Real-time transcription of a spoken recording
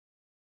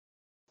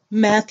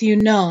Matthew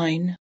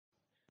 9,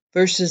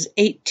 verses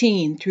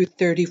 18 through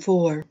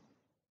 34.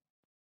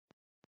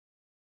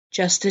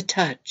 Just a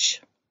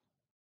touch.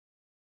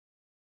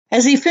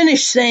 As he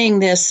finished saying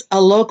this,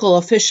 a local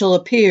official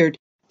appeared,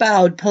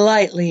 bowed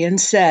politely, and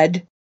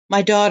said,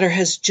 "My daughter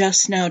has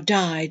just now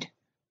died.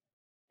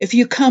 If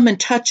you come and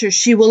touch her,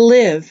 she will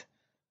live."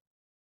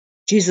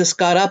 Jesus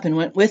got up and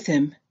went with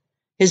him,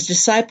 his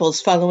disciples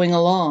following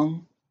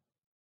along.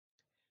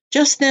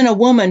 Just then a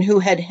woman who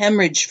had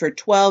hemorrhaged for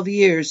 12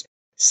 years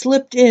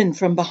slipped in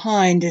from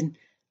behind and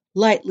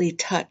lightly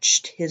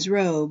touched his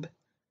robe.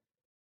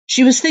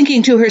 She was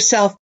thinking to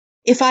herself,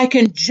 "If I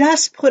can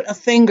just put a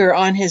finger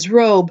on his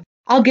robe,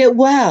 I'll get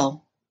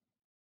well."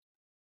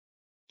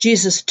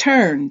 Jesus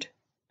turned,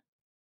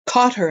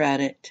 caught her at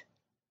it.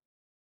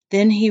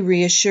 Then he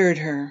reassured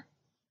her.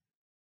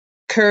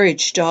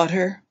 "Courage,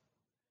 daughter.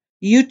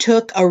 You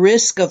took a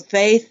risk of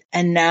faith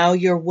and now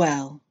you're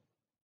well."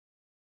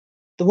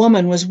 The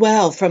woman was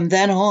well from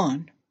then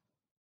on.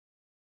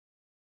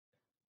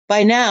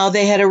 By now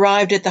they had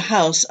arrived at the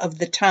house of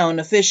the town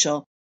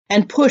official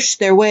and pushed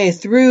their way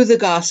through the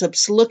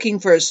gossips looking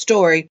for a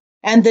story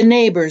and the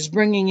neighbors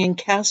bringing in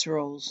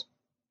casseroles.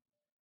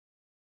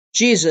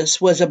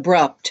 Jesus was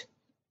abrupt.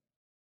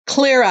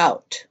 "Clear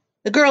out.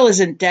 The girl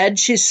isn't dead,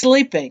 she's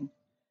sleeping."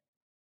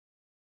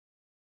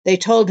 They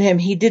told him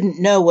he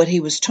didn't know what he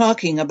was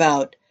talking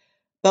about,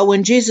 but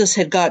when Jesus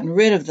had gotten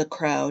rid of the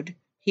crowd,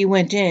 he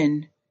went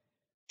in,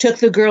 took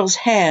the girl's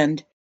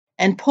hand,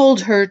 and pulled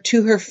her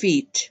to her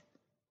feet,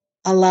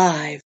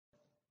 alive.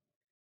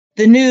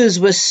 The news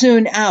was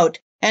soon out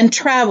and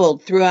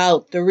traveled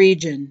throughout the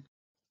region.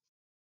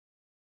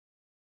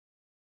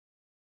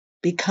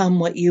 Become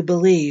what you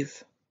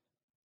believe.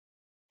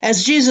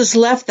 As Jesus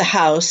left the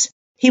house,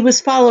 he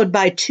was followed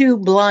by 2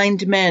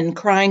 blind men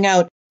crying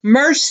out,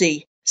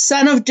 "Mercy,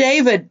 Son of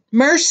David,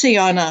 mercy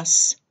on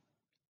us."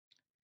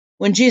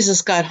 When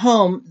Jesus got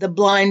home, the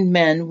blind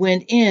men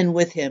went in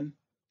with him.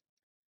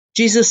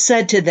 Jesus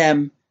said to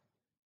them,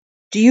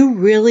 "Do you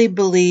really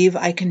believe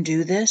I can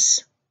do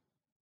this?"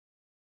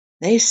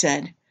 They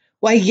said,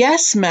 "Why,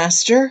 yes,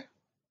 Master."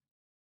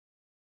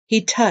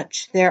 He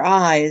touched their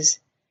eyes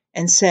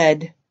and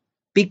said,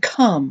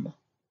 "Become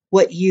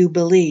what you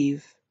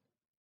believe."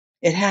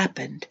 It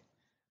happened.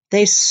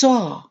 They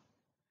saw.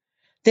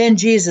 Then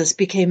Jesus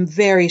became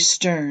very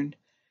stern.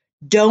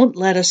 "Don't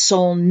let a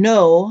soul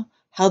know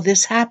how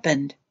this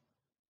happened."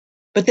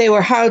 But they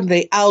were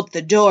hardly out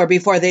the door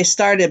before they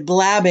started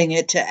blabbing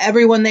it to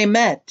everyone they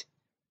met.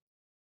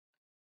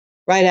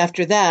 Right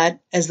after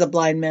that, as the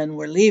blind men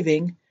were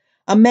leaving,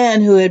 a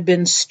man who had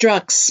been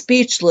struck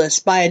speechless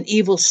by an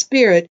evil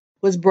spirit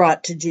was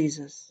brought to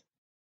Jesus.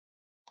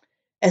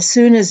 As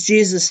soon as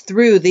Jesus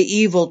threw the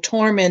evil,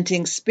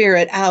 tormenting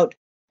spirit out,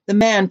 the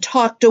man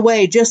talked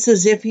away just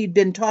as if he'd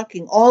been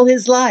talking all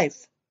his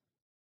life.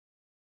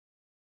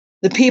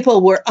 The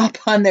people were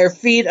up on their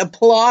feet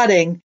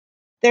applauding.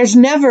 There's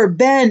never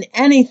been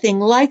anything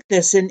like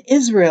this in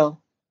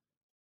Israel.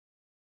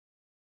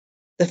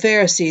 The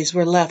Pharisees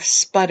were left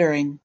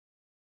sputtering.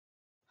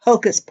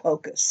 Hocus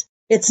pocus.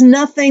 It's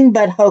nothing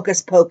but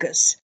hocus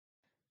pocus.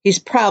 He's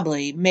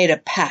probably made a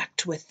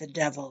pact with the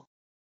devil.